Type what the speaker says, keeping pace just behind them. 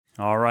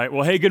All right.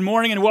 Well, hey, good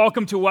morning and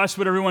welcome to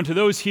Westwood, everyone. To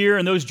those here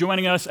and those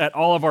joining us at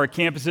all of our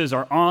campuses,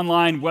 our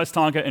online West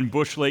Tonka and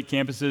Bush Lake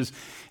campuses.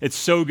 It's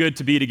so good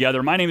to be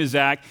together. My name is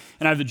Zach,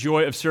 and I have the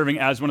joy of serving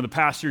as one of the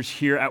pastors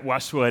here at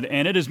Westwood.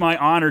 And it is my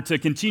honor to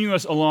continue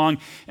us along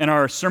in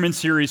our sermon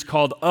series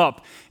called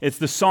Up. It's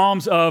the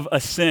Psalms of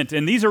Ascent.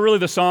 And these are really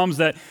the Psalms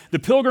that the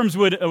pilgrims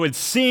would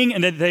sing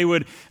and that they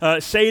would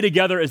say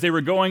together as they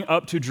were going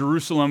up to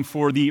Jerusalem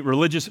for the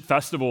religious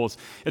festivals.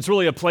 It's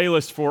really a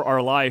playlist for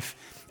our life.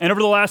 And over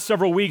the last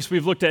several weeks,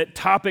 we've looked at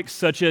topics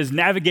such as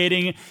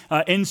navigating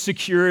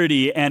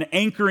insecurity and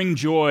anchoring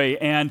joy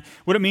and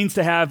what it means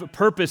to have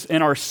purpose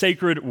in our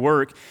sacred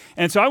work.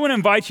 And so I want to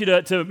invite you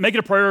to make it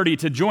a priority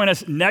to join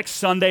us next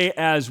Sunday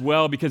as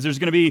well, because there's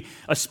going to be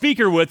a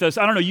speaker with us.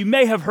 I don't know, you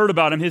may have heard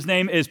about him. His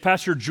name is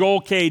Pastor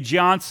Joel K.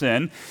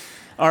 Johnson.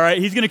 All right,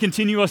 he's going to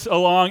continue us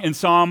along in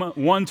Psalm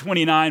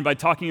 129 by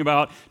talking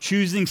about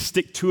choosing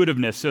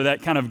stick-to-itiveness, so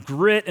that kind of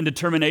grit and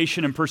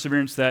determination and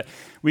perseverance that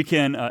we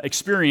can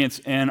experience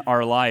in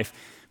our life.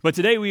 But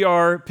today we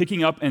are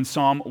picking up in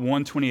Psalm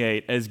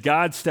 128 as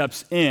God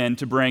steps in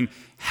to bring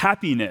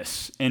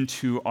happiness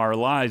into our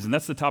lives, and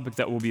that's the topic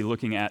that we'll be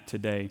looking at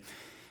today.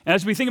 And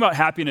as we think about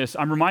happiness,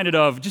 I'm reminded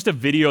of just a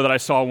video that I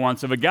saw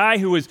once of a guy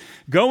who was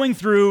going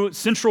through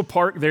Central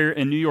Park there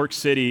in New York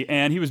City,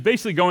 and he was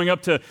basically going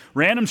up to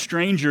random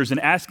strangers and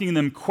asking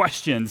them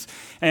questions.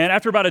 And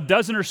after about a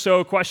dozen or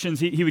so questions,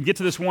 he would get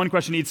to this one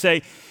question. He'd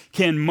say,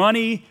 "Can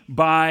money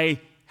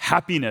buy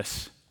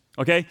happiness?"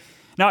 Okay?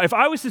 Now, if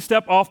I was to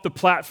step off the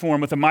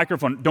platform with a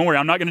microphone, don't worry,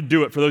 I'm not going to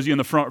do it for those of you in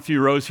the front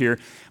few rows here,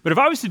 but if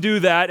I was to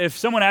do that, if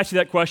someone asked you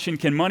that question,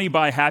 "Can money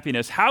buy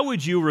happiness?" how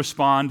would you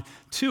respond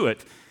to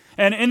it?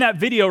 And in that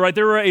video, right,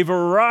 there were a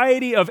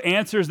variety of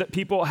answers that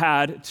people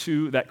had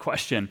to that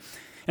question.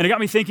 And it got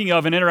me thinking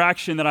of an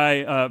interaction that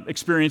I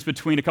experienced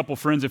between a couple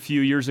friends a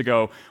few years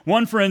ago.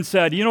 One friend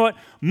said, "You know what?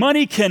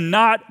 Money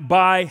cannot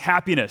buy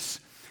happiness."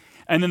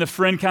 And then the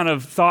friend kind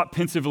of thought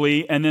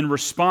pensively and then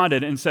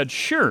responded and said,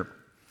 "Sure,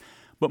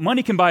 but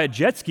money can buy a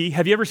jet ski.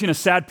 Have you ever seen a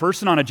sad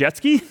person on a jet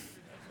ski?"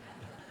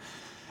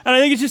 And I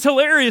think it's just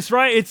hilarious,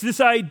 right? It's this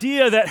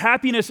idea that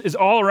happiness is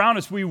all around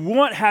us. We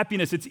want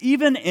happiness. It's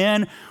even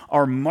in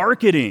our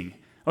marketing.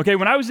 Okay,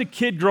 when I was a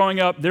kid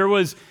growing up, there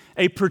was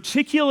a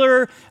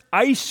particular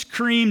ice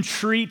cream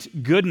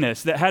treat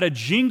goodness that had a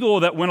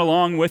jingle that went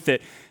along with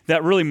it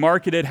that really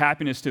marketed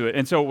happiness to it.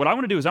 And so what I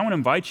want to do is I want to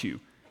invite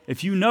you,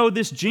 if you know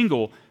this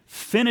jingle,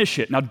 finish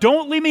it. Now,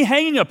 don't leave me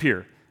hanging up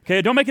here,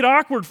 okay? Don't make it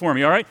awkward for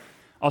me, all right?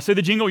 I'll say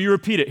the jingle, you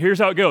repeat it. Here's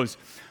how it goes.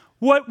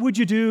 What would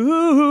you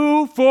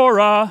do for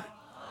a...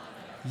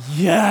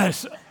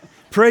 Yes,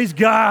 praise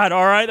God,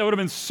 all right? That would have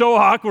been so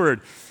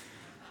awkward.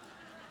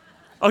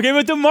 Okay,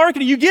 but the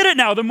marketing, you get it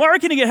now. The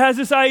marketing, it has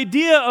this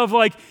idea of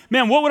like,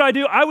 man, what would I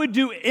do? I would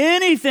do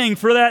anything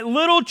for that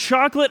little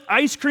chocolate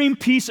ice cream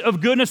piece of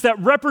goodness that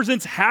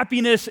represents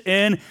happiness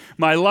in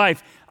my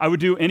life. I would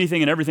do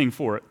anything and everything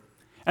for it.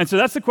 And so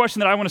that's the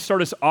question that I want to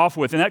start us off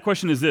with, and that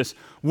question is this: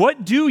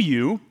 what do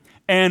you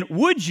and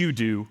would you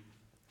do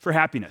for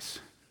happiness?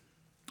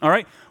 All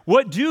right,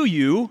 what do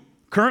you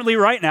currently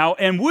right now,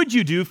 and would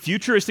you do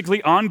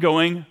futuristically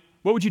ongoing,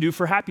 what would you do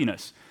for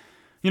happiness?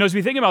 You know, as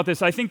we think about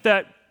this, I think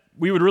that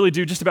we would really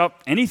do just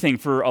about anything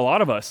for a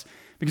lot of us,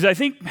 because I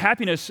think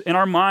happiness in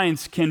our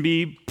minds can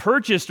be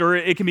purchased or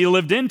it can be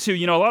lived into.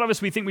 You know, a lot of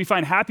us, we think we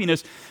find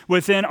happiness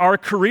within our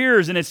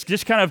careers, and it's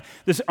just kind of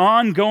this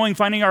ongoing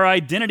finding our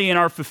identity and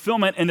our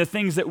fulfillment in the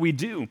things that we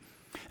do.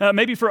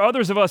 Maybe for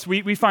others of us,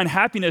 we find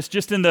happiness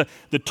just in the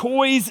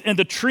toys and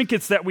the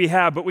trinkets that we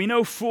have, but we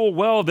know full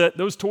well that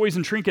those toys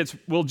and trinkets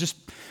will just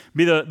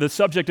be the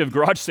subject of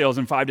garage sales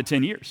in 5 to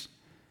 10 years.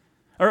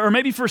 Or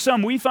maybe for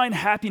some, we find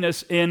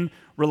happiness in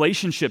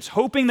relationships,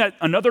 hoping that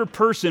another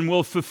person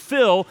will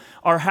fulfill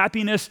our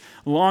happiness,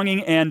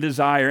 longing, and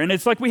desire. And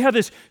it's like we have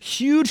this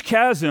huge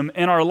chasm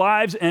in our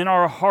lives and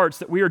our hearts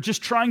that we are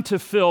just trying to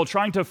fill,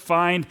 trying to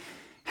find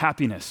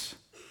happiness.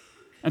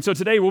 And so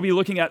today we'll be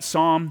looking at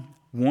Psalm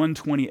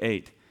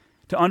 128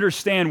 to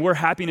understand where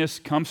happiness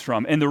comes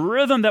from. And the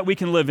rhythm that we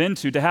can live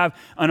into to have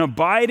an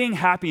abiding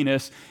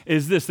happiness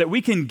is this: that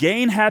we can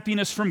gain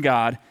happiness from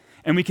God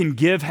and we can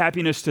give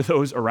happiness to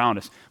those around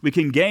us. We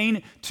can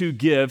gain to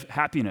give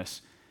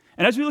happiness.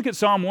 And as we look at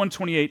Psalm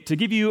 128, to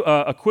give you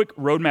a quick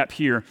roadmap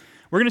here,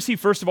 we're going to see,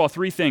 first of all,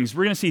 three things.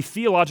 We're going to see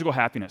theological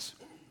happiness.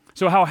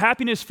 So how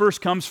happiness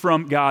first comes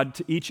from God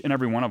to each and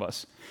every one of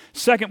us.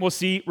 Second, we'll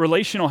see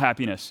relational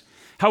happiness.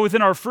 How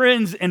within our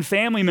friends and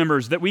family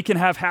members that we can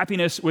have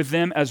happiness with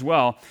them as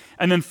well.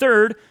 And then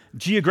third,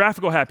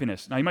 geographical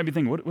happiness. Now you might be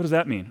thinking, what does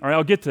that mean? All right,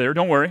 I'll get there,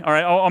 don't worry. All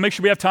right, I'll make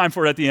sure we have time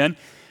for it at the end.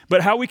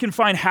 But how we can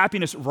find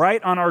happiness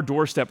right on our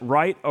doorstep,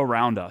 right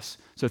around us.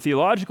 So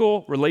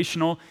theological,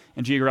 relational,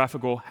 and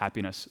geographical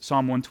happiness.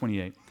 Psalm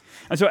 128.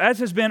 And so as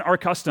has been our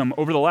custom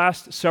over the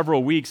last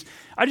several weeks,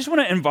 I just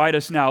want to invite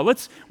us now,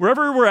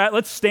 wherever we're at,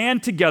 let's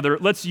stand together.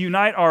 Let's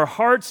unite our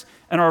hearts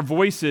and our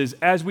voices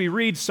as we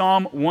read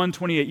Psalm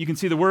 128. You can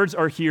see the words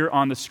are here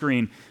on the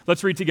screen.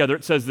 Let's read together.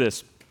 It says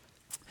this: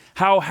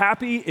 "How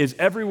happy is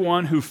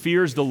everyone who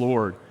fears the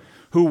Lord,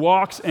 who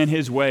walks in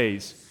his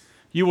ways.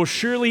 You will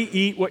surely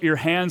eat what your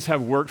hands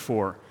have worked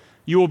for.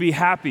 You will be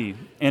happy,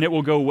 and it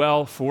will go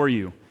well for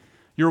you.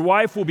 Your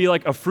wife will be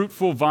like a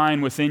fruitful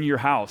vine within your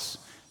house,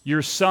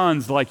 your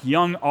sons like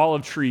young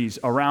olive trees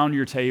around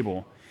your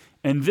table.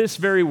 In this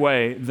very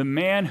way, the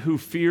man who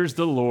fears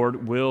the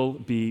Lord will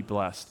be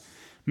blessed.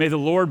 May the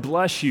Lord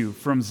bless you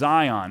from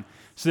Zion,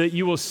 so that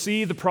you will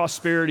see the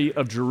prosperity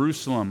of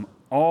Jerusalem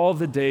all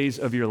the days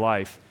of your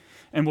life,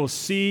 and will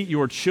see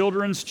your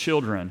children's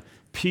children.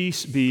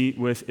 Peace be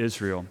with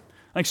Israel.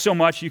 Thanks so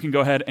much. You can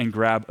go ahead and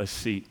grab a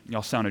seat.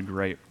 Y'all sounded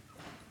great.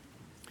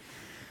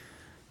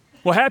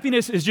 Well,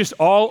 happiness is just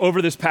all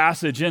over this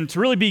passage. And to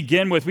really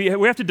begin with, we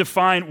have to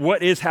define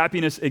what is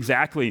happiness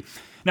exactly.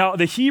 Now,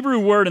 the Hebrew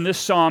word in this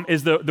psalm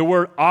is the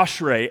word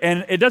ashrei,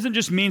 and it doesn't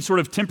just mean sort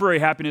of temporary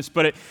happiness,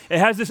 but it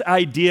has this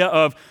idea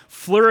of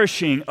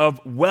flourishing,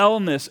 of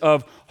wellness,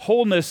 of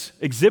wholeness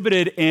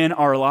exhibited in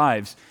our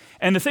lives.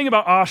 And the thing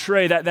about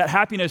ashrei, that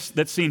happiness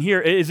that's seen here,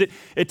 is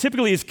it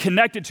typically is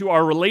connected to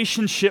our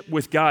relationship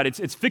with God.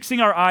 It's fixing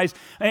our eyes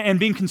and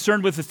being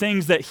concerned with the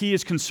things that He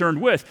is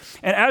concerned with.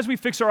 And as we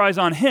fix our eyes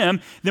on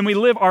Him, then we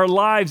live our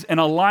lives in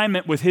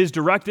alignment with His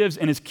directives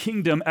and His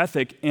kingdom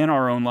ethic in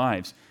our own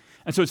lives.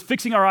 And so it's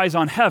fixing our eyes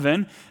on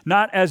heaven,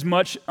 not as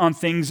much on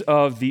things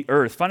of the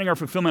earth, finding our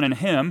fulfillment in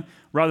Him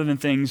rather than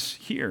things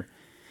here.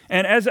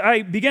 And as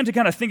I began to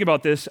kind of think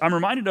about this, I'm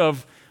reminded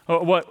of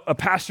what a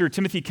pastor,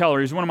 Timothy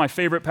Keller, he's one of my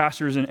favorite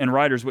pastors and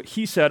writers, what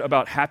he said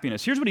about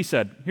happiness. Here's what he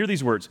said. Here are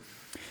these words.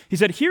 He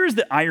said, "Here's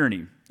the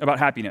irony about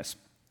happiness.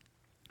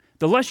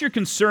 The less you're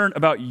concerned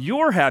about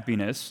your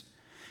happiness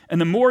and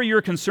the more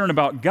you're concerned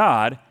about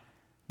God,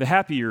 the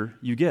happier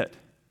you get."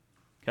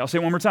 Okay, I'll say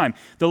it one more time.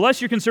 The less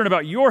you're concerned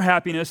about your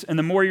happiness and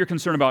the more you're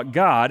concerned about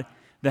God,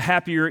 the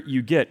happier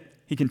you get.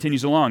 He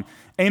continues along.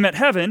 Aim at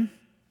heaven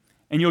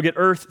and you'll get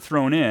earth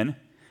thrown in,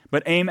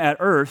 but aim at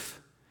earth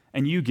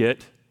and you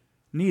get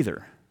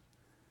neither.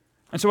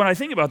 And so when I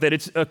think about that,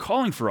 it's a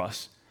calling for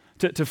us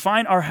to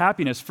find our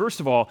happiness, first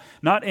of all,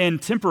 not in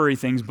temporary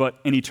things, but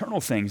in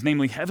eternal things,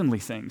 namely heavenly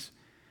things.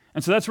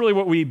 And so that's really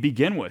what we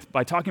begin with,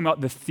 by talking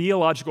about the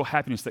theological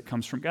happiness that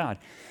comes from God.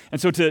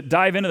 And so to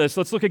dive into this,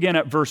 let's look again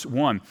at verse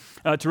 1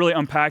 to really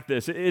unpack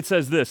this. It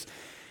says this: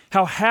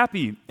 "How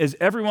happy is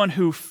everyone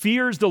who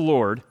fears the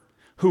Lord,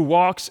 who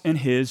walks in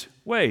His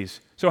ways."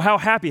 So how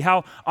happy,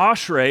 how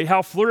ashrei,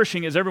 how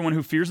flourishing is everyone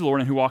who fears the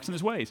Lord and who walks in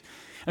His ways.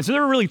 And so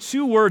there are really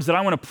two words that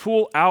I want to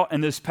pull out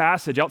in this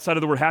passage outside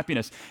of the word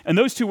happiness. And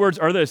those two words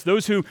are this: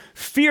 those who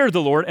fear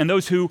the Lord and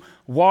those who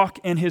walk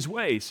in His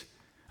ways.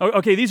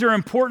 Okay, these are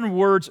important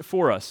words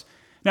for us.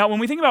 Now, when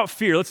we think about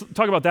fear, let's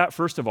talk about that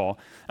first of all.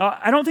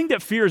 I don't think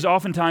that fear is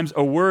oftentimes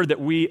a word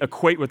that we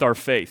equate with our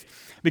faith,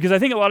 because I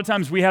think a lot of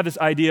times we have this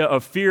idea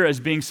of fear as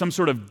being some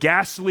sort of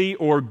ghastly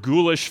or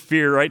ghoulish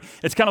fear, right?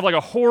 It's kind of like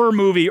a horror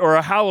movie or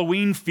a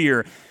Halloween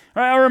fear.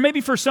 Right? Or maybe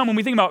for some, when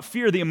we think about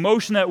fear, the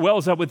emotion that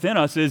wells up within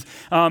us is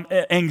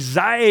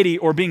anxiety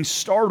or being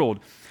startled.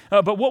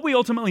 But what we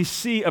ultimately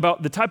see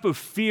about the type of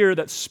fear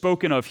that's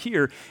spoken of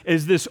here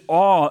is this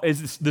awe,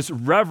 is this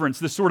reverence,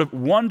 this sort of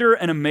wonder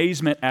and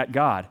amazement at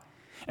God.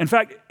 In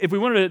fact, if we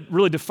wanted to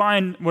really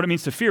define what it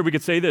means to fear, we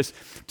could say this: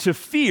 to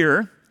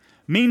fear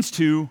means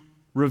to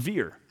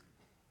revere.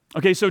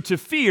 Okay, so to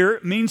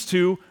fear means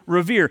to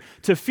revere.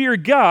 To fear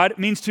God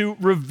means to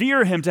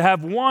revere Him, to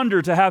have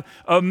wonder, to have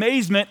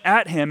amazement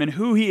at Him and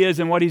who He is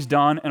and what He's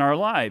done in our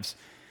lives.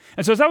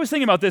 And so as I was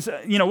thinking about this,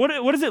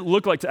 what does it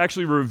look like to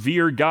actually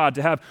revere God,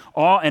 to have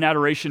awe and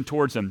adoration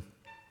towards Him?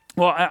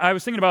 Well, I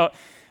was thinking about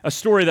a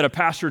story that a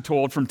pastor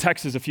told from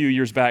Texas a few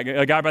years back,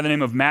 a guy by the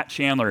name of Matt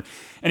Chandler.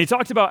 And he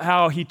talked about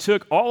how he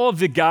took all of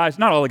the guys,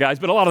 not all the guys,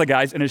 but a lot of the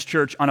guys in his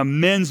church on a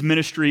men's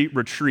ministry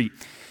retreat.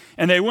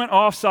 And they went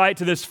off-site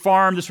to this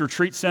farm, this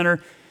retreat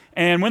center.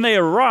 And when they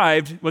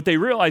arrived, what they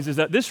realized is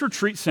that this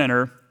retreat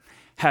center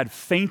had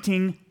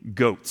fainting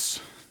goats.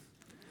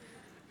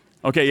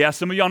 Okay, yeah,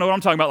 some of y'all know what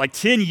I'm talking about. Like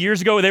 10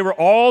 years ago, they were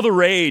all the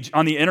rage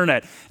on the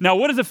internet. Now,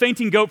 what is a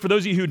fainting goat, for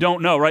those of you who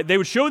don't know, right? They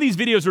would show these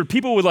videos where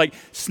people would like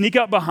sneak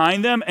up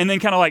behind them and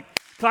then kind of like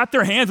clap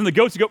their hands and the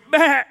goats would go,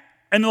 bah!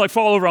 And then like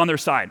fall over on their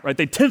side, right?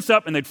 They'd tense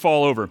up and they'd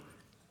fall over.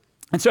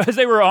 And so as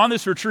they were on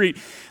this retreat,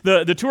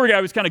 the tour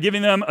guide was kind of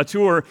giving them a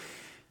tour,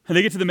 and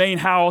they get to the main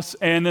house,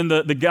 and then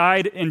the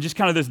guide, in just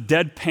kind of this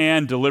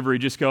deadpan delivery,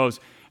 just goes,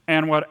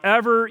 "And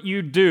whatever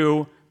you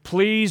do,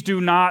 please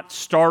do not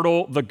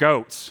startle the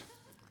goats."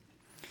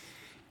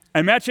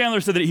 And Matt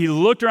Chandler said that he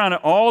looked around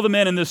at all the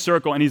men in this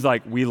circle and he's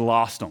like, "We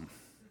lost them."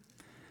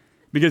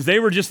 Because they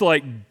were just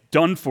like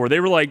done for. They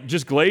were like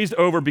just glazed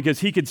over because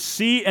he could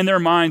see in their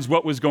minds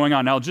what was going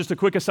on. Now, just a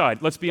quick aside,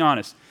 let's be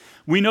honest.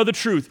 We know the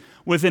truth.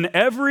 Within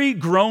every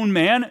grown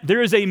man,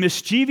 there is a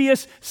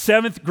mischievous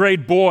 7th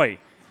grade boy.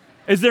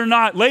 Is there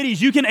not?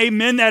 Ladies, you can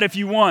amen that if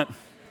you want.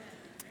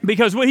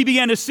 Because what he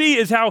began to see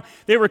is how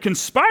they were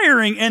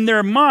conspiring in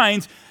their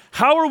minds.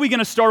 How are we going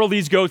to startle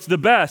these goats the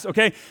best?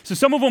 Okay, so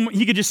some of them,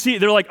 he could just see it.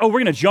 They're like, "Oh,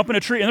 we're going to jump in a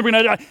tree, and then we're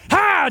going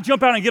to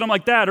jump out and get them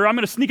like that. Or I'm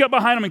going to sneak up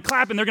behind them and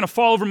clap, and they're going to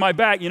fall over my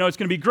back. It's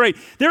going to be great."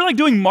 They're like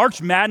doing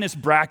March Madness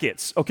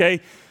brackets,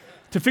 okay,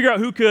 to figure out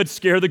who could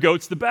scare the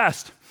goats the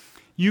best.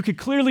 you could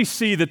clearly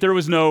see that there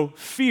was no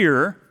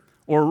fear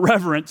or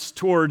reverence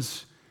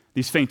towards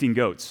these fainting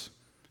goats.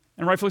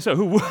 And rightfully so.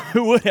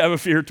 Who would have a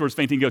fear towards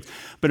fainting goats?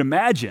 But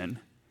imagine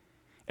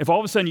if all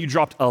of a sudden you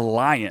dropped a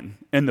lion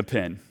in the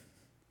pen.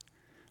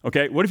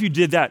 Okay, what if you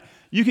did that?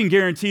 You can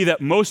guarantee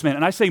that most men,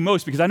 and I say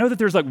most because I know that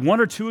there's like one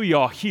or two of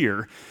y'all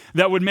here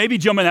that would maybe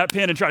jump in that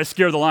pen and try to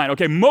scare the lion.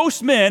 Okay,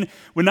 most men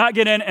would not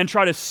get in and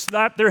try to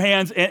slap their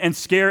hands and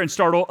scare and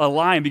startle a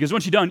lion, because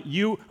once you're done,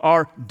 you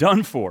are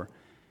done for.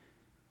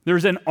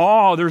 There's an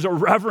awe, there's a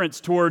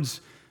reverence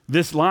towards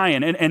this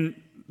lion.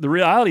 And the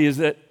reality is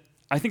that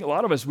I think a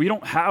lot of us, we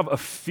don't have a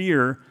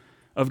fear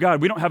of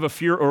God. We don't have a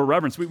fear or a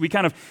reverence. We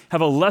kind of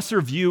have a lesser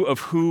view of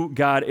who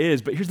God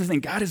is. But here's the thing,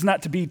 God is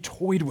not to be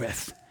toyed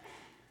with.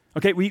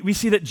 Okay, we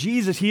see that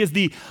Jesus, he is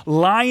the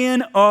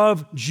Lion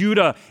of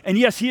Judah. And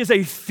yes, he is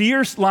a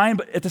fierce lion,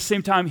 but at the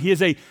same time, he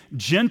is a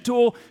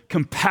gentle,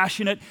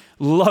 compassionate,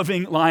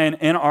 loving lion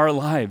in our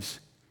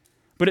lives.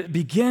 But it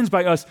begins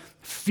by us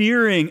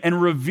fearing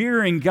and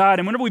revering God.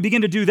 And whenever we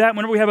begin to do that,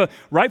 whenever we have a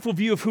rightful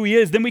view of who he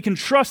is, then we can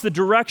trust the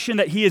direction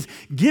that he is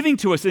giving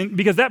to us. And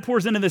because that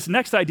pours into this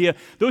next idea,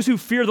 those who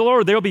fear the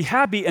Lord, they'll be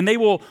happy and they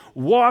will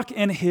walk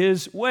in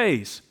his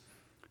ways.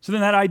 So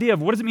then that idea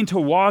of what does it mean to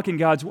walk in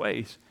God's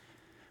ways?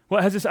 Well,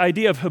 it has this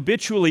idea of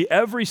habitually,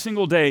 every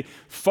single day,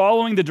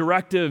 following the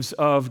directives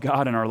of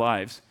God in our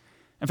lives.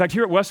 In fact,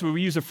 here at Westwood,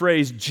 we use the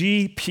phrase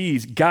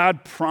GPs,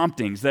 God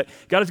promptings, that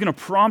God is going to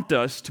prompt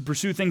us to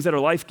pursue things that are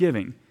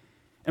life-giving,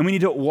 and we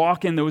need to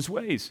walk in those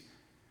ways.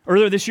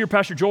 Earlier this year,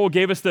 Pastor Joel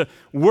gave us the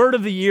word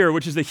of the year,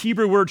 which is the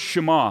Hebrew word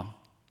Shema,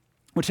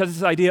 which has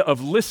this idea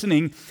of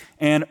listening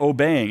and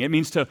obeying. It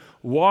means to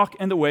walk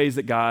in the ways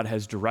that God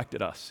has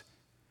directed us.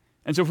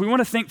 And so if we want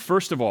to think,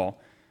 first of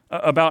all,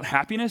 about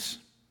happiness,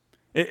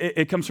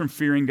 it comes from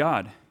fearing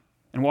God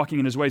and walking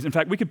in his ways. In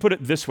fact, we could put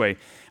it this way.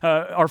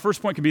 Our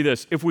first point could be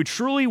this. If we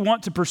truly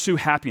want to pursue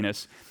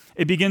happiness,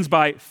 it begins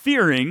by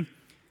fearing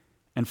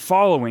and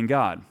following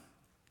God.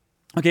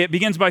 Okay, it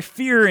begins by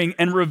fearing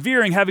and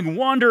revering, having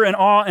wonder and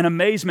awe and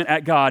amazement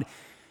at God,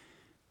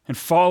 and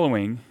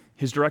following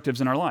his directives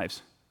in our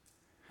lives.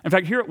 In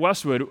fact, here at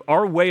Westwood,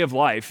 our way of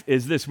life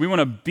is this. We want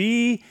to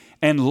be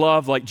and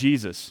love like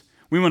Jesus.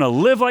 We want to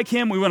live like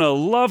him. We want to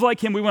love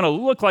like him. We want to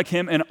look like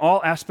him in all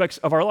aspects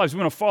of our lives.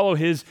 We want to follow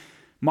his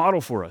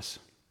model for us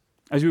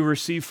as we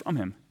receive from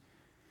him.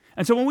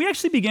 And so when we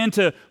actually begin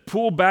to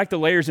pull back the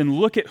layers and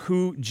look at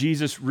who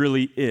Jesus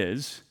really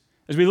is,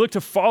 as we look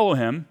to follow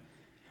him,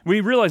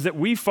 we realize that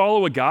we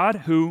follow a God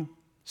who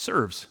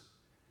serves.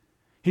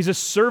 He's a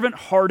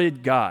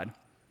servant-hearted God.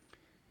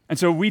 And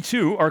so we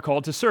too are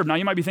called to serve. Now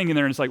you might be thinking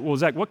there, and it's like, well,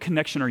 Zach, what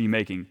connection are you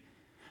making?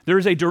 There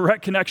is a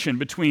direct connection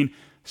between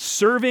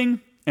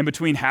serving and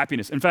between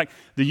happiness. In fact,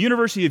 the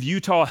University of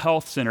Utah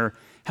Health Center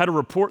had a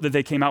report that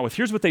they came out with.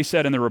 Here's what they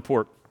said in the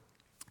report.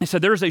 They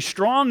said there is a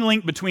strong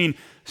link between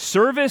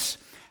service,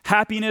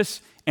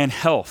 happiness, and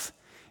health.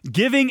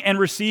 Giving and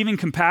receiving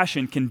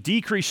compassion can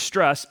decrease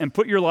stress and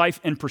put your life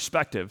in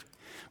perspective,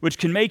 which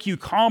can make you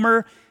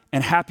calmer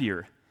and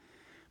happier.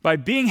 By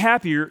being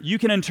happier, you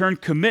can in turn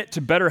commit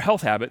to better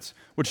health habits,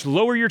 which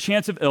lower your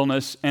chance of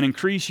illness and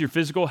increase your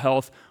physical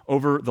health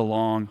over the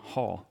long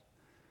haul.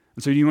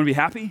 And so do you want to be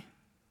happy?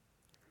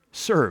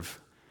 Serve.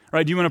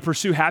 Right? Do you want to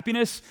pursue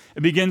happiness?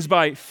 It begins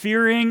by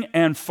fearing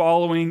and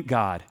following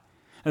God.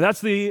 And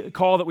that's the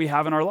call that we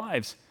have in our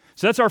lives.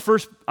 So that's our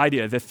first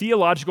idea, the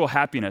theological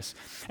happiness.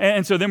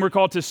 And so then we're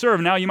called to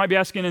serve. Now you might be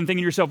asking and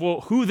thinking to yourself,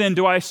 well, who then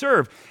do I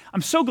serve?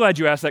 I'm so glad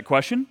you asked that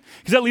question,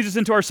 because that leads us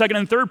into our second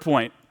and third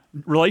point,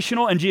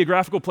 relational and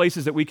geographical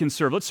places that we can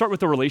serve. Let's start with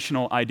the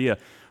relational idea.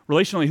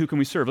 Relationally, who can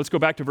we serve? Let's go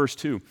back to verse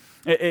 2.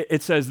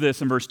 It says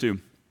this in verse 2.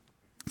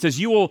 It says,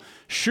 you will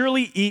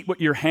surely eat what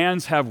your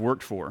hands have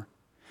worked for.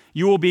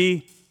 You will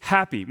be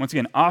happy. Once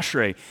again,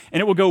 ashrei, and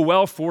it will go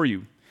well for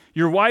you.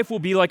 Your wife will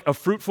be like a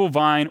fruitful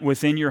vine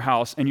within your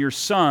house, and your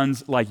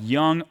sons like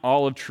young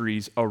olive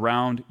trees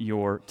around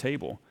your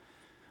table.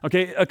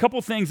 Okay, a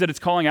couple things that it's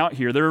calling out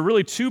here. There are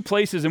really two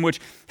places in which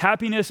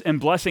happiness and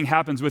blessing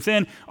happens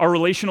within our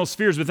relational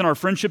spheres, within our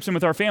friendships and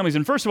with our families.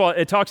 And first of all,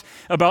 it talks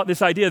about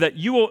this idea that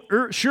you will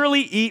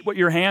surely eat what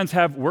your hands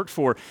have worked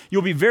for.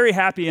 You'll be very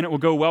happy and it will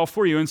go well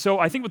for you. And so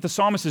I think what the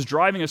psalmist is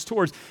driving us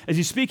towards is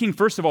he's speaking,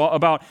 first of all,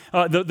 about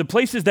the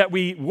places that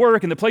we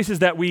work and the places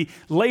that we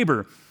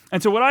labor.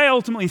 And so what I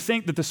ultimately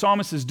think that the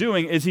psalmist is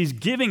doing is he's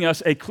giving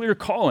us a clear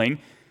calling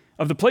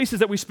of the places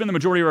that we spend the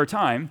majority of our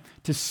time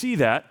to see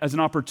that as an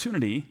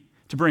opportunity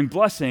to bring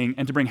blessing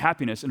and to bring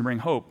happiness and to bring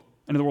hope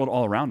into the world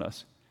all around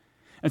us.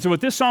 And so what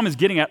this psalm is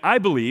getting at, I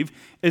believe,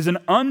 is an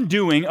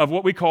undoing of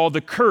what we call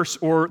the curse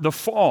or the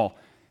fall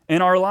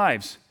in our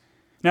lives.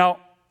 Now,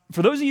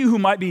 for those of you who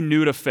might be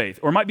new to faith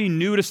or might be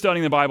new to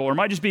studying the Bible or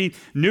might just be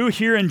new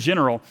here in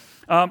general,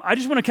 I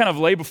just want to kind of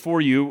lay before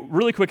you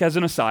really quick as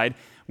an aside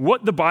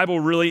what the Bible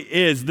really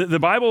is. The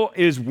Bible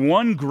is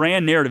one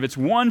grand narrative. It's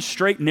one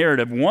straight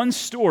narrative, one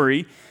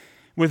story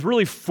with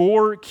really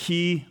four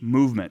key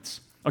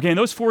movements. Okay, and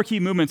those four key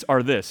movements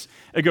are this.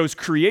 It goes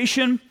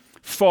creation,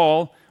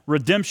 fall,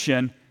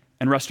 redemption,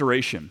 and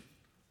restoration.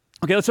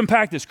 Okay, let's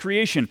unpack this.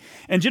 Creation.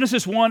 In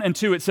Genesis 1 and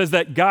 2, it says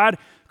that God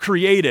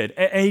created.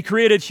 And he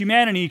created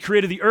humanity, he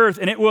created the earth,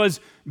 and it was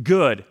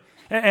good.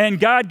 And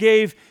God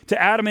gave to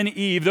Adam and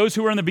Eve, those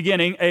who were in the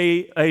beginning,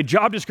 a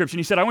job description.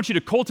 He said, I want you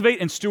to cultivate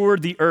and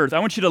steward the earth. I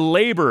want you to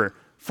labor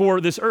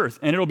for this earth,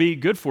 and it'll be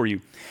good for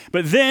you.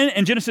 But then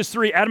in Genesis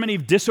 3, Adam and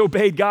Eve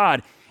disobeyed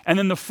God. And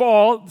then the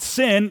fall,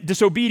 sin,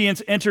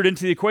 disobedience entered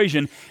into the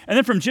equation. And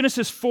then from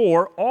Genesis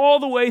 4 all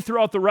the way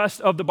throughout the rest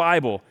of the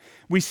Bible,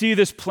 we see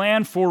this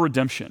plan for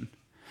redemption.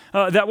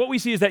 That what we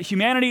see is that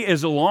humanity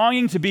is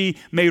longing to be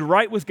made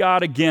right with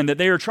God again, that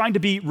they are trying to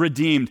be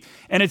redeemed.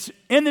 And it's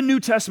in the New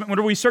Testament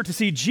whenever we start to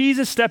see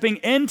Jesus stepping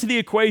into the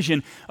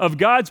equation of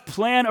God's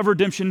plan of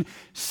redemption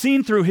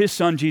seen through his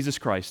son, Jesus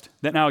Christ,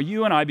 that now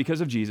you and I, because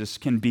of Jesus,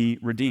 can be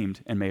redeemed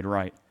and made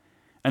right.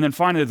 And then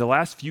finally, the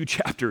last few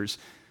chapters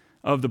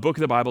of the book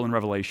of the Bible in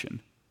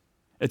Revelation,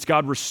 it's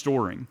God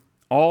restoring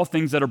all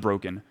things that are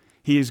broken.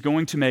 He is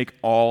going to make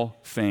all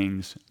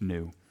things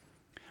new.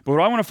 But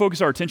what I want to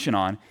focus our attention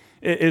on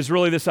is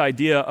really this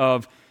idea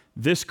of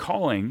this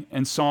calling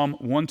in Psalm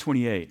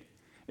 128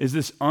 is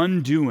this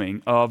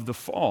undoing of the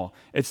fall.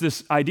 It's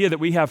this idea that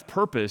we have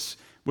purpose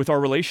with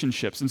our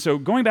relationships. And so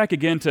going back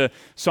again to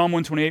Psalm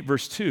 128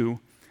 verse 2,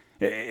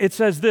 it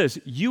says this,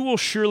 you will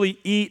surely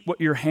eat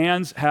what your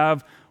hands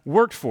have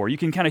worked for. You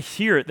can kind of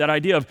hear it, that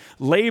idea of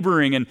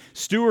laboring and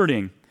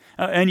stewarding,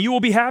 and you will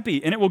be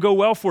happy and it will go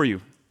well for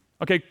you.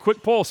 Okay,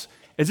 quick pulse.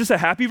 Is this a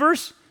happy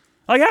verse?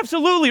 Like,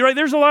 absolutely, right?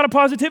 There's a lot of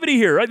positivity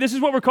here, right? This is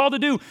what we're called to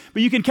do.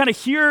 But you can kind of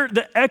hear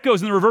the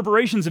echoes and the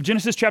reverberations of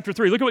Genesis chapter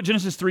 3. Look at what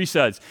Genesis 3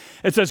 says.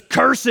 It says,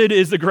 cursed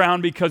is the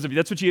ground because of you.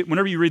 That's what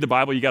whenever you read the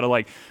Bible, you got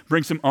to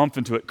bring some oomph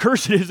into it.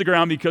 Cursed is the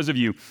ground because of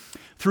you.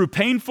 Through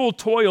painful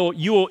toil,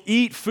 you will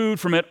eat food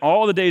from it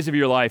all the days of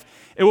your life.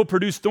 It will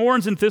produce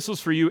thorns and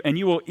thistles for you, and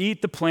you will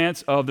eat the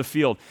plants of the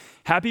field.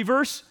 Happy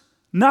verse?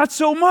 Not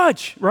so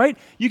much, right?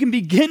 You can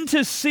begin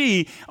to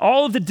see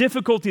all of the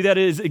difficulty that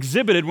is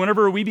exhibited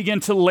whenever we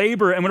begin to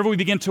labor and whenever we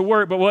begin to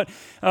work. But what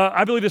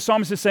I believe the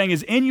psalmist is saying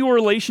is in your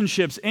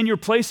relationships, in your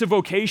place of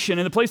vocation,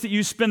 in the place that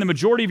you spend the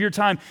majority of your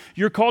time,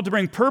 you're called to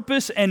bring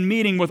purpose and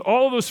meaning with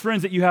all of those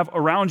friends that you have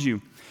around you.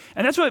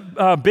 And that's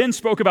what Ben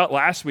spoke about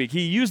last week.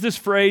 He used this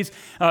phrase,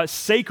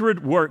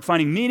 sacred work,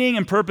 finding meaning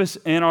and purpose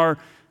in our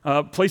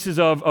places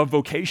of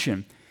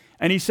vocation.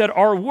 And he said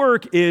our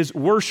work is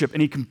worship,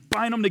 and he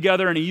combined them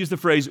together, and he used the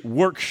phrase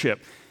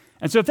workship.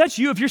 And so if that's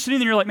you, if you're sitting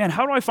there and you're like, man,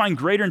 how do I find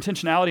greater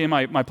intentionality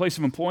in my place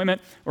of employment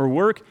or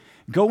work?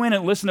 Go in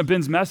and listen to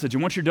Ben's message,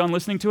 and once you're done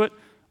listening to it,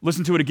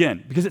 listen to it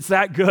again, because it's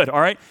that good, all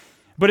right?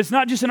 But it's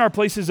not just in our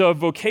places of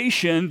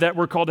vocation that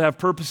we're called to have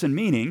purpose and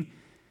meaning.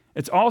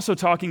 It's also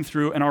talking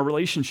through in our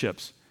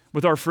relationships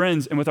with our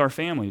friends and with our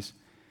families.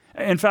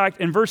 In fact,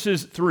 in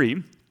verses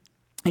 3,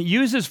 he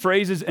uses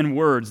phrases and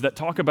words that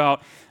talk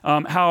about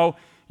how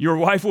your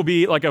wife will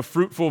be like a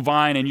fruitful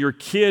vine and your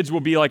kids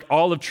will be like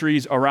olive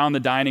trees around the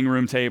dining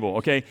room table,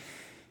 okay?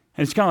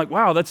 And it's kind of like,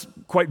 wow, that's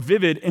quite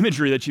vivid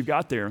imagery that you've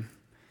got there.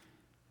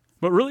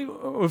 But really,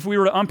 if we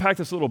were to unpack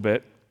this a little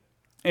bit,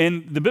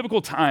 in the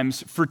biblical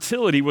times,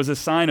 fertility was a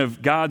sign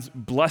of God's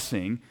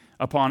blessing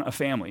upon a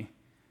family.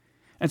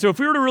 And so if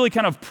we were to really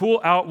kind of pull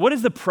out what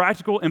is the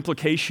practical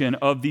implication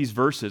of these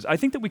verses, I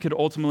think that we could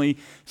ultimately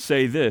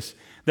say this,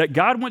 that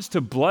God wants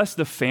to bless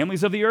the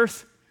families of the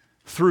earth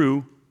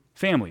through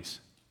families.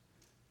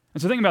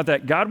 And so think about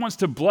that. God wants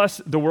to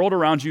bless the world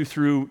around you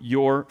through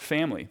your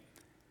family.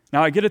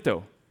 Now, I get it,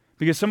 though,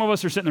 because some of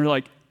us are sitting there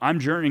like, I'm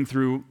journeying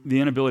through the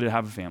inability to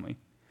have a family.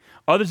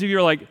 Others of you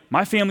are like,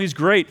 my family's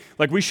great.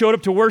 Like, we showed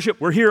up to worship.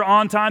 We're here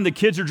on time. The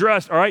kids are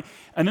dressed, all right?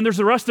 And then there's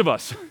the rest of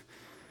us,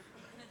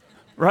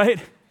 right?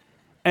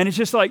 And it's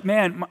just like,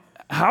 man,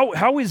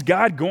 how is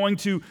God going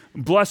to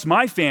bless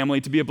my family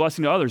to be a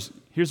blessing to others?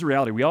 Here's the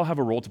reality. We all have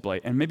a role to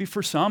play. And maybe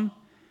for some,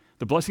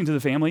 the blessing to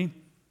the family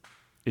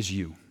is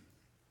you.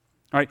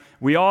 All right,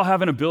 we all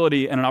have an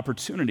ability and an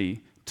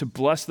opportunity to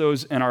bless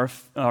those in our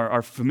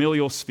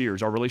familial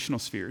spheres, our relational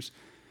spheres.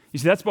 You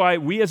see, that's why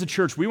we as a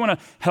church, we want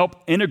to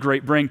help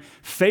integrate, bring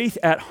faith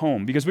at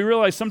home, because we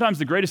realize sometimes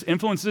the greatest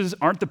influences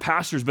aren't the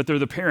pastors, but they're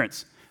the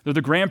parents. They're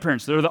the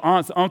grandparents. They're the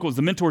aunts, the uncles,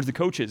 the mentors, the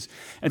coaches.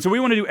 And so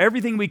we want to do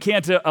everything we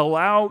can to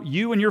allow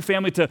you and your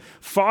family to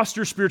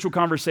foster spiritual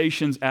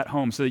conversations at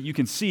home so that you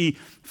can see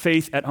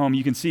faith at home.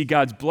 You can see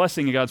God's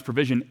blessing and God's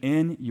provision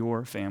in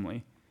your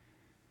family.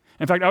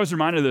 In fact, I was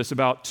reminded of this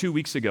about 2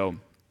 weeks ago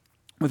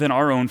within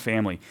our own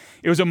family.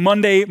 It was a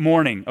Monday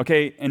morning,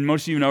 okay? And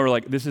most of you know are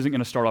like, this isn't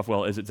going to start off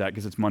well, is it, Zach?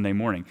 Because it's Monday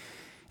morning.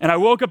 And I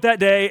woke up that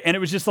day, and it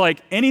was just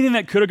like anything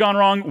that could have gone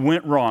wrong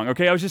went wrong,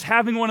 okay? I was just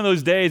having one of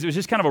those days. It was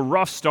just kind of a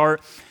rough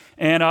start.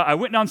 And I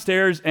went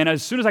downstairs, and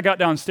as soon as I got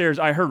downstairs,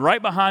 I heard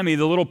right behind me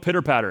the little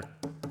pitter-patter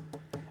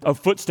of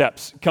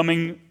footsteps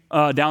coming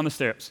down the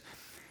stairs.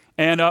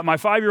 And my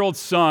 5-year-old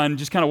son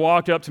just kind of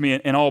walked up to me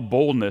in all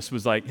boldness,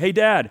 was like, hey,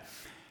 Dad,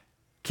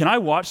 can I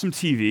watch some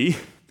TV?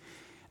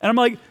 And I'm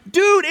like,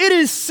 dude, it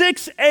is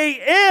 6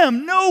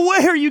 a.m. No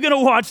way are you going to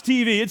watch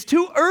TV. It's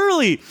too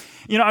early.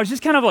 You know, I was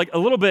just kind of like a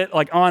little bit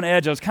like on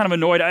edge. I was kind of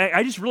annoyed.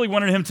 I just really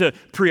wanted him to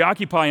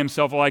preoccupy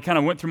himself while I kind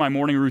of went through my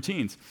morning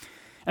routines.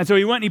 And so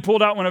he went and he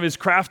pulled out one of his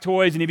craft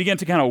toys and he began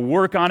to kind of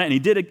work on it, and he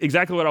did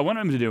exactly what I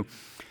wanted him to do.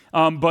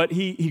 But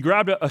he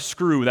grabbed a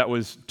screw that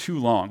was too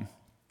long,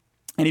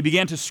 and he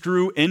began to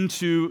screw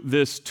into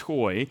this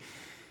toy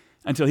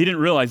until he didn't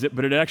realize it,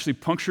 but it actually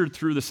punctured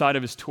through the side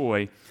of his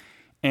toy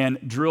and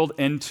drilled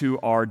into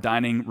our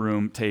dining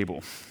room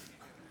table,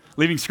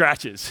 leaving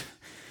scratches.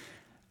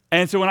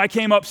 And so when I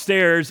came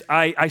upstairs,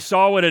 I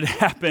saw what had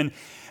happened,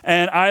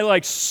 and I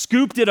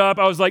scooped it up.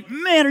 I was like,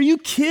 man, are you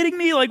kidding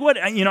me? Like what?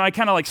 I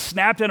kind of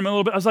snapped at him a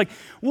little bit. I was like,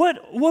 what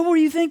were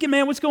you thinking,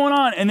 man? What's going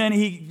on? And then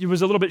he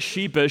was a little bit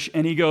sheepish,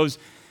 and he goes,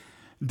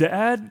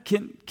 Dad,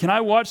 can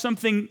I watch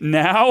something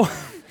now?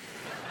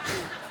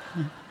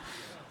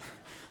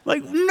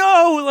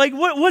 No,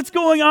 what's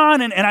going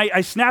on? And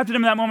I snapped at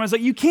him in that moment. I was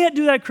like, you can't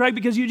do that, Craig,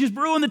 because you just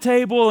ruined the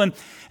table. And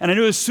I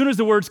knew as soon as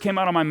the words came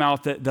out of my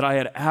mouth that I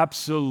had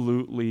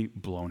absolutely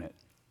blown it.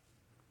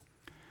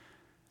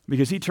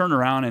 Because he turned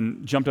around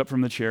and jumped up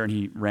from the chair and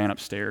he ran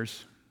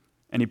upstairs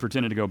and he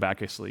pretended to go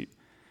back asleep.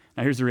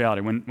 Now here's the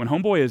reality. When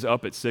homeboy is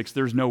up at 6,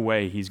 there's no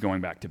way he's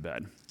going back to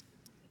bed.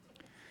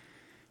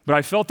 But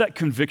I felt that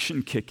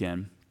conviction kick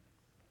in.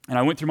 And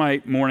I went through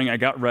my morning, I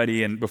got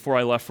ready, and before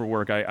I left for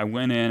work, I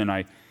went in and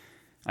I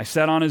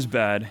sat on his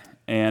bed,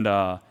 and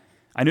I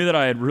knew that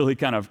I had really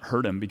kind of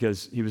hurt him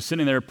because he was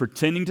sitting there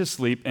pretending to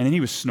sleep, and then he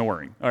was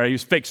snoring. All right, he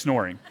was fake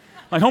snoring.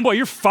 Like, homeboy,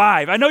 you're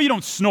 5. I know you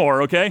don't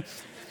snore, okay?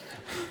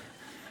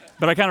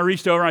 But I kind of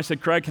reached over and I said,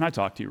 Craig, can I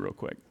talk to you real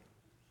quick?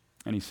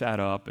 And he sat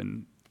up,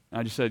 and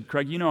I just said,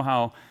 Craig, you know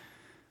how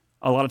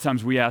a lot of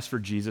times we ask for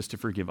Jesus to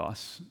forgive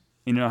us?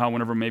 You know how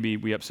whenever maybe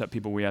we upset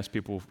people, we ask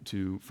people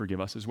to forgive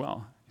us as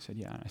well? He said,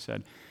 yeah. And I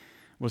said,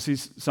 well, see,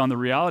 son, the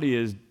reality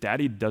is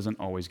Daddy doesn't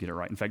always get it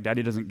right. In fact,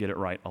 Daddy doesn't get it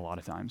right a lot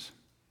of times.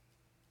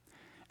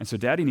 And so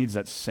Daddy needs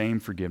that same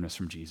forgiveness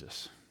from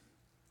Jesus.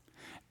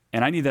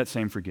 And I need that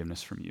same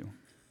forgiveness from you.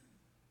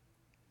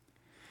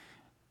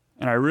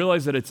 And I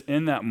realized that it's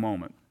in that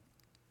moment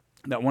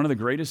that one of the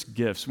greatest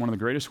gifts, one of the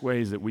greatest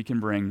ways that we can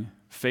bring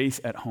faith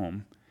at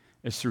home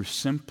is through,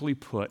 simply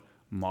put,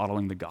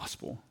 modeling the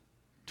gospel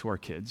to our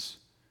kids,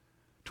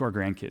 to our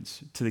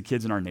grandkids, to the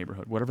kids in our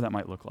neighborhood, whatever that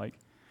might look like.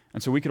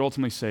 And so we could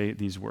ultimately say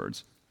these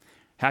words: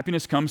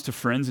 happiness comes to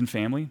friends and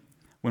family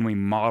when we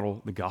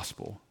model the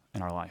gospel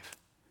in our life.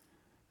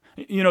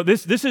 You know,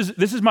 this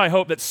is my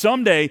hope that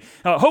someday,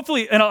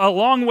 hopefully in a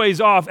long ways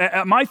off,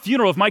 at my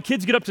funeral, if my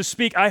kids get up to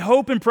speak, I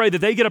hope and pray that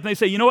they get up and they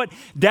say, you know what,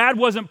 Dad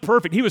wasn't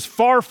perfect. He was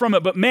far from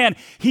it, but man,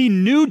 he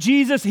knew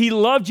Jesus, he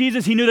loved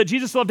Jesus, he knew that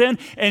Jesus loved him,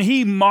 and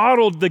he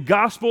modeled the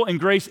gospel and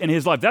grace in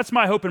his life. That's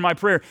my hope and my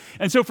prayer.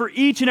 And so for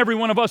each and every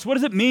one of us, what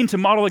does it mean to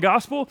model the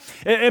gospel?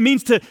 It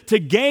means to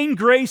gain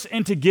grace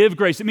and to give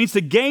grace. It means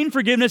to gain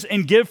forgiveness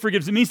and give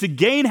forgiveness. It means to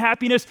gain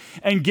happiness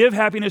and give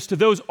happiness to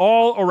those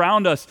all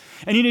around us.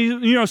 And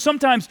you know,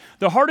 sometimes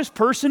the hardest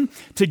person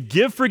to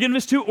give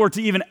forgiveness to or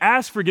to even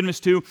ask forgiveness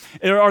to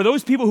are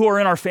those people who are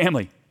in our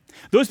family.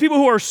 Those people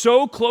who are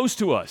so close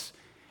to us.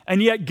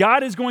 And yet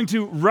God is going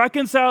to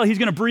reconcile, he's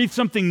going to breathe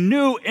something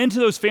new into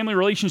those family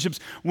relationships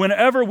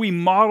whenever we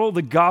model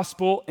the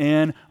gospel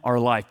in our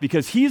life,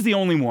 because he's the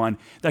only one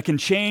that can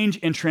change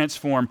and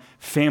transform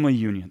family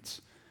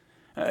unions.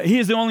 He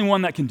is the only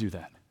one that can do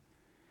that.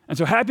 And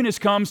so happiness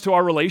comes to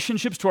our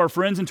relationships, to our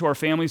friends, and to our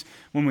families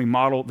when we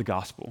model the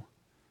gospel.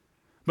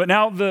 But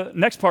now the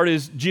next part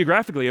is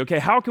geographically. Okay,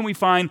 how can we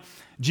find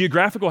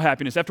geographical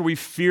happiness after we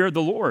fear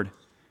the Lord?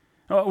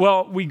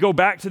 Well, we go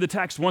back to the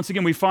text. Once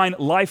again, we find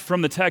life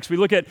from the text. We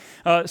look at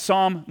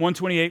Psalm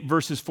 128,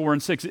 verses 4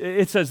 and 6.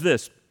 It says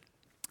this: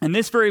 in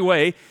this very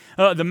way,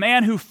 the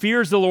man who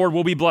fears the Lord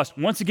will be blessed.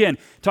 Once again,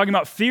 talking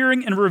about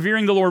fearing and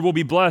revering the Lord will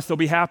be blessed. They'll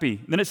be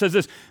happy. Then it says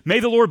this: may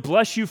the Lord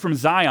bless you from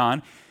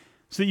Zion,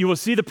 so that you will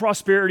see the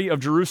prosperity of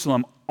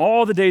Jerusalem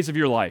all the days of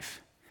your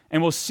life,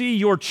 and will see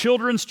your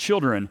children's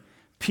children.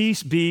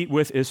 Peace be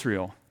with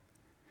Israel.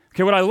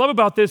 Okay, what I love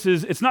about this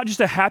is it's not just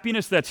a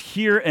happiness that's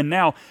here and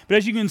now, but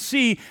as you can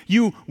see,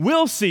 you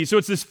will see. So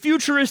it's this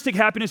futuristic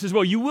happiness as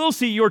well. You will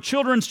see your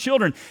children's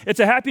children.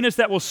 It's a happiness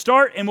that will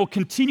start and will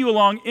continue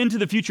along into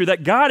the future,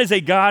 that God is a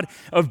God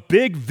of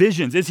big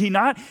visions. Is he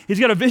not? He's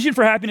got a vision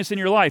for happiness in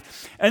your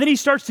life. And then he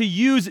starts to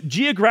use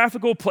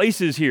geographical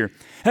places here.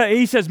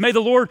 He says, may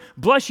the Lord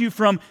bless you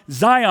from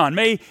Zion.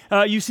 May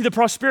you see the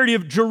prosperity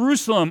of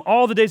Jerusalem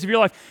all the days of your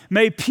life.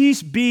 May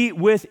peace be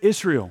with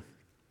Israel.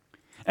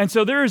 And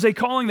so there is a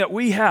calling that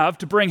we have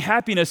to bring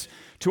happiness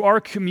to our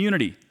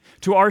community,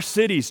 to our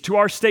cities, to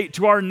our state,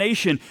 to our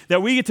nation,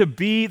 that we get to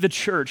be the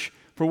church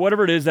for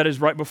whatever it is that is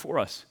right before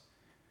us.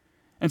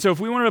 And so if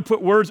we wanted to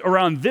put words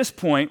around this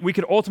point, we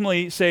could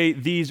ultimately say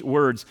these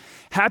words: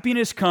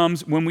 happiness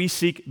comes when we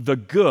seek the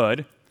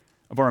good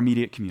of our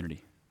immediate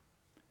community.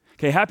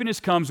 Okay, happiness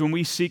comes when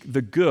we seek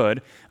the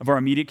good of our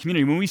immediate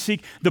community, when we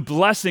seek the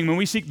blessing, when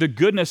we seek the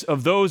goodness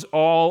of those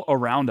all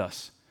around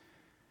us.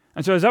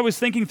 And so as I was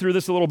thinking through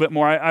this a little bit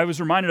more, I was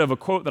reminded of a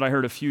quote that I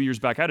heard a few years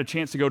back. I had a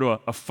chance to go to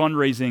a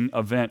fundraising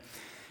event,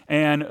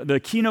 and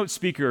the keynote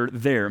speaker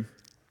there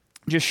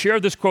just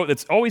shared this quote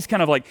that's always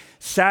kind of like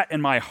sat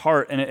in my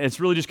heart, and it's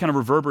really just kind of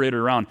reverberated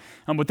around.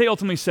 What they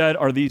ultimately said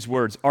are these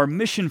words: our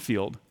mission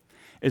field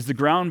is the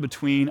ground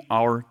between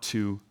our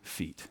 2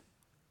 feet.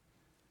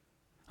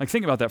 Like,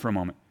 think about that for a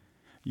moment.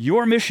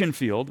 Your mission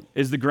field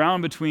is the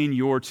ground between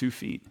your 2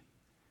 feet.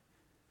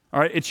 All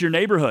right, it's your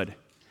neighborhood.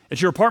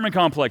 It's your apartment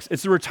complex.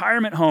 It's the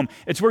retirement home.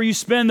 It's where you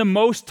spend the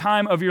most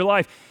time of your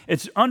life.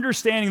 It's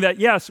understanding that,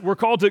 yes, we're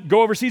called to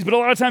go overseas, but a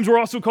lot of times we're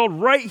also called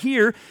right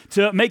here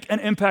to make an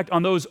impact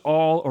on those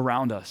all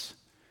around us.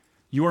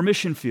 Your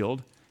mission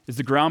field is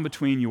the ground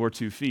between your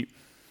 2 feet.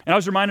 And I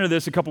was reminded of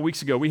this a couple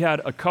weeks ago. We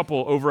had a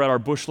couple over at our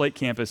Bush Lake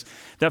campus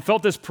that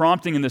felt this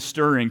prompting and this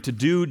stirring to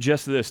do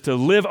just this, to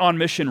live on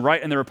mission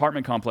right in their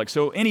apartment complex.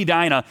 So in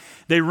Edina,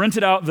 they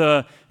rented out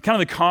the kind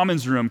of the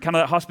commons room, kind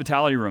of that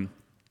hospitality room.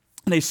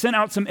 And they sent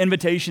out some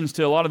invitations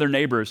to a lot of their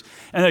neighbors,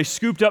 and they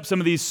scooped up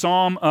some of these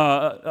psalm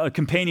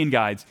companion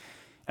guides,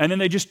 and then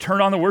they just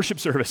turned on the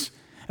worship service.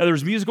 And there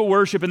was musical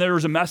worship, and there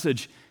was a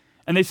message.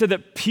 And they said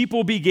that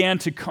people began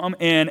to come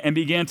in and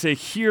began to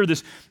hear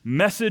this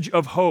message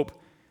of hope.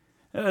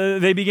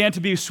 They began to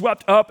be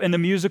swept up in the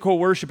musical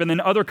worship, and then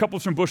other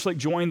couples from Bush Lake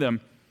joined them.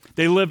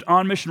 They lived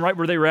on mission right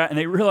where they were at, and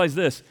they realized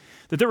this,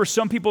 that there were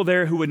some people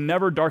there who would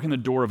never darken the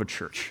door of a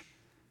church,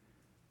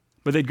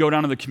 but they'd go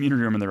down to the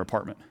community room in their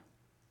apartment.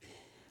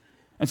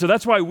 And so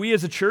that's why we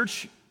as a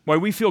church, why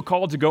we feel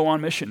called to go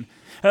on mission.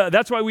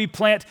 That's why we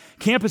plant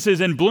campuses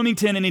in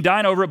Bloomington and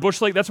Edina over at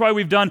Bush Lake. That's why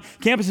we've done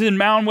campuses in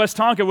Mound, West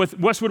Tonka with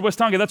Westwood, West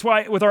Tonka. That's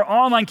why with our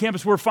online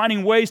campus, we're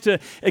finding ways to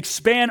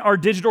expand our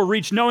digital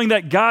reach, knowing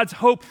that God's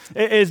hope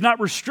is not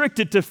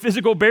restricted to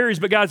physical barriers,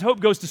 but God's hope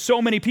goes to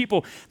so many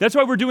people. That's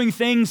why we're doing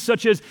things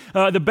such as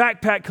the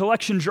backpack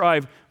collection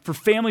drive for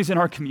families in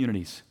our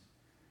communities.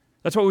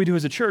 That's what we do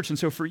as a church. And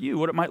so for you,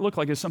 what it might look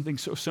like is something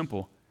so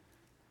simple.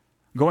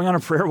 Going on a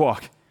prayer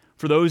walk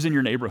for those in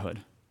your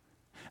neighborhood.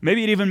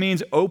 Maybe it even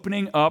means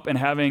opening up and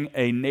having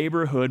a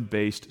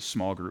neighborhood-based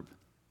small group.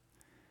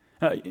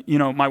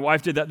 My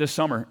wife did that this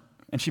summer,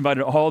 and she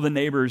invited all the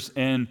neighbors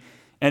in,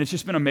 and it's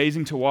just been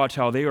amazing to watch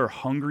how they are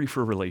hungry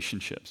for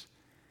relationships.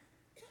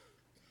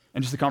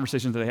 And just the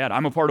conversations that they had.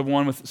 I'm a part of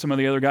one with some of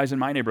the other guys in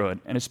my neighborhood,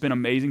 and it's been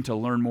amazing to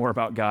learn more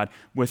about God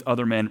with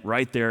other men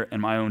right there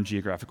in my own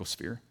geographical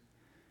sphere.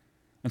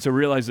 And so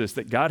realize this,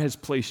 that God has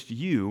placed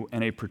you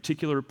in a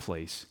particular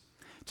place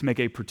to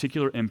make a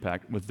particular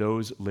impact with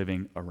those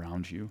living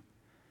around you.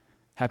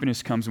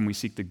 Happiness comes when we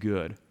seek the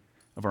good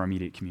of our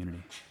immediate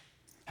community.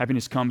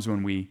 Happiness comes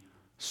when we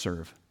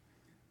serve.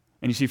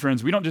 And you see,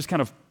 friends, we don't just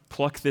kind of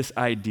pluck this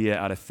idea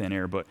out of thin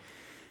air, but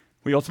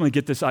we ultimately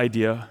get this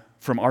idea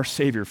from our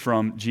Savior,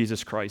 from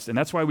Jesus Christ. And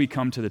that's why we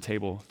come to the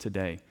table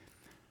today,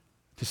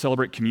 to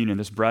celebrate communion,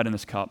 this bread and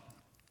this cup.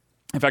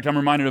 In fact, I'm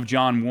reminded of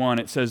John 1.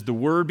 It says, the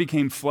Word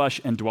became flesh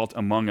and dwelt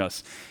among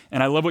us.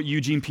 And I love what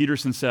Eugene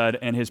Peterson said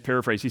in his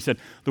paraphrase. He said,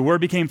 the Word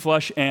became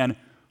flesh and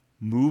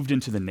moved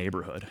into the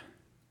neighborhood.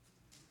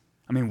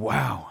 I mean,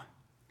 wow.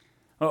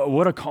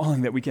 What a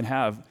calling that we can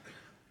have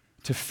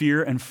to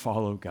fear and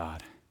follow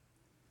God.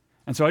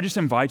 And so I just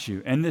invite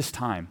you in this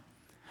time,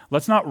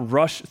 let's not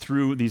rush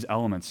through these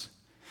elements.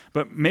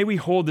 But may we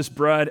hold this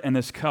bread and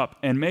this cup,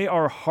 and may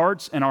our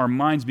hearts and our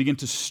minds begin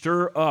to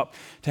stir up,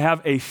 to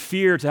have a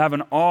fear, to have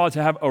an awe,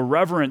 to have a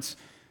reverence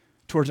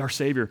towards our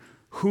Savior,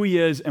 who He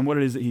is and what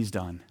it is that He's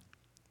done.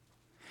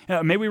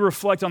 May we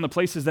reflect on the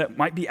places that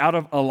might be out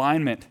of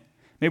alignment.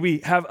 May we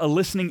have a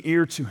listening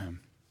ear to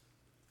Him,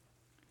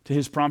 to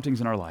His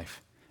promptings in our life,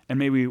 and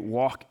may we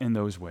walk in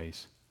those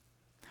ways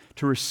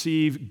to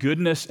receive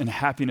goodness and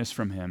happiness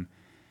from Him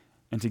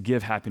and to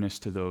give happiness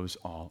to those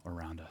all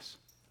around us.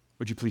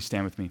 Would you please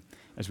stand with me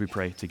as we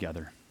pray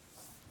together?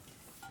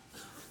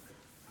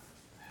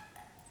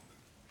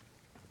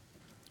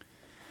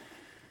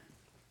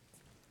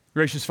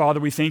 Gracious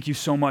Father, we thank you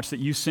so much that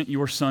you sent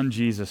your Son,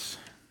 Jesus.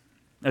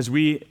 As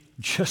we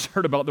just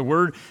heard about, the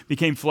Word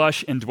became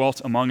flesh and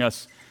dwelt among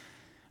us.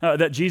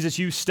 That Jesus,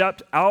 you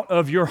stepped out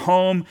of your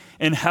home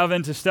in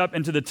heaven to step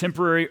into the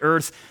temporary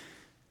earth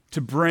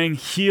to bring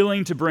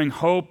healing, to bring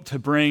hope, to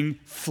bring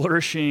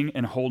flourishing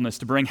and wholeness,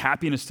 to bring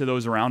happiness to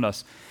those around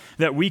us.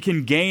 That we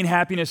can gain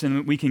happiness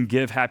and we can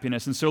give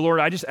happiness. And so,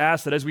 Lord, I just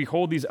ask that as we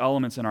hold these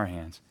elements in our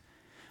hands,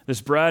 this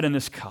bread and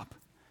this cup,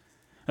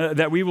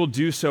 that we will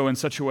do so in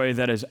such a way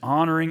that is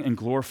honoring and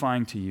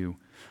glorifying to you.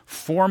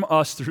 Form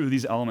us through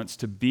these elements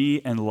to be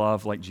and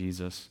love like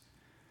Jesus.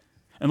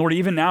 And Lord,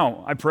 even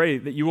now, I pray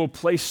that you will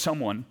place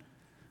someone,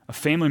 a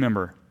family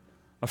member,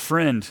 a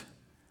friend,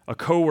 a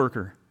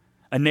coworker,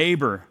 a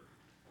neighbor,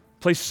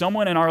 place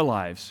someone in our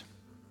lives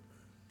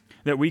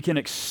that we can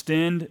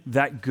extend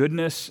that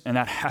goodness and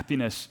that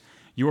happiness,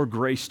 your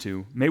grace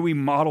to. May we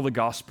model the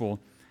gospel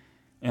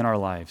in our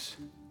lives.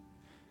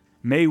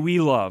 May we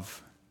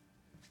love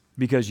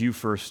because you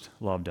first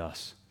loved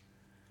us.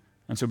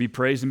 And so be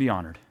praised and be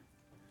honored.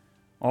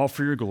 All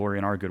for your glory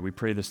and our good. We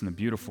pray this in the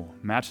beautiful,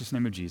 matchless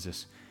name of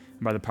Jesus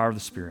and by the power of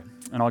the Spirit.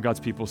 And all God's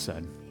people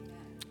said,